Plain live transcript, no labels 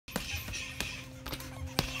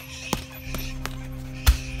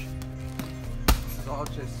all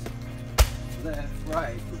just left,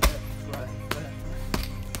 right, left, right, left, right.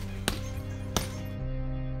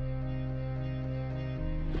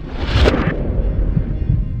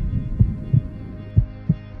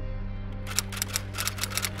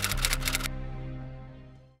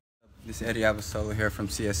 This is Eddie Abasolo here from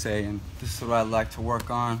CSA, and this is what I like to work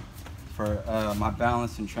on for my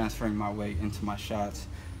balance and transferring my weight into my shots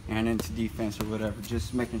and into defense or whatever.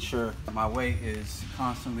 Just making sure my weight is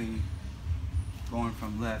constantly going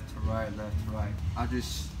from left to right, left to right. I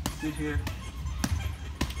just sit here,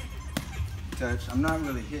 touch. I'm not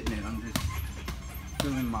really hitting it, I'm just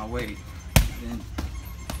feeling my weight. Then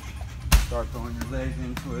start throwing your legs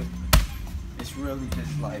into it. It's really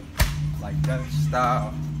just like Dutch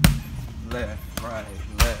style. Left, right,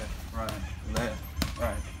 left, right, left,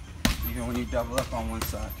 right. Even when you double up on one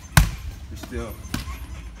side, you're still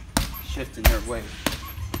shifting your weight.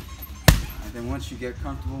 And then once you get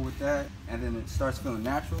comfortable with that, and then it starts feeling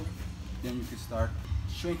natural, then you can start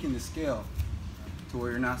shrinking the scale to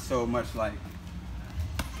where you're not so much like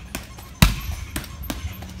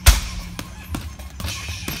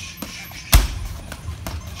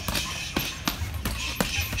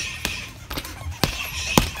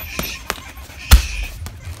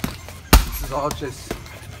all just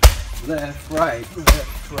left, right,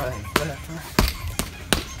 left, right, left, right.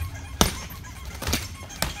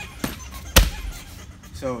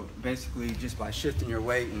 So basically just by shifting your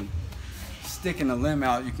weight and sticking the limb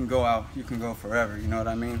out, you can go forever, you know what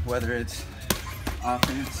I mean? Whether it's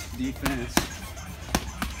offense, defense,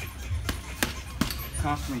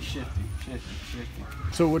 constantly shifting.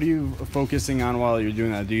 So what are you focusing on while you're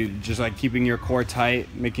doing that? Do you just like keeping your core tight,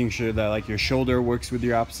 making sure that like your shoulder works with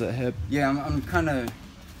your opposite hip? Yeah, I'm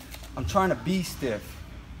trying to be stiff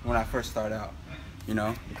when I first start out, you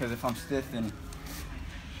know, because if I'm stiff, then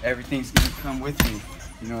everything's gonna come with me,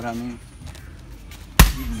 you know what I mean?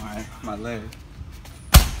 Even my leg.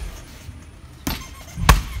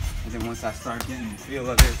 And then once I start getting the feel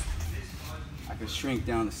of it, I can shrink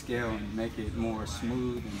down the scale and make it more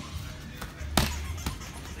smooth, and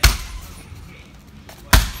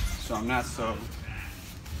so I'm not so,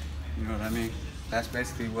 you know what I mean? That's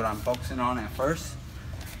basically what I'm focusing on at first,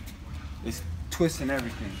 is twisting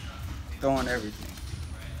everything, throwing everything.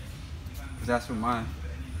 Because that's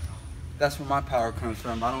where my power comes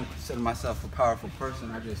from. I don't consider myself a powerful person.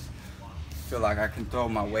 I just feel like I can throw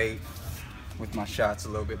my weight with my shots a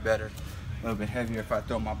little bit better, a little bit heavier if I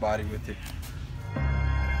throw my body with it.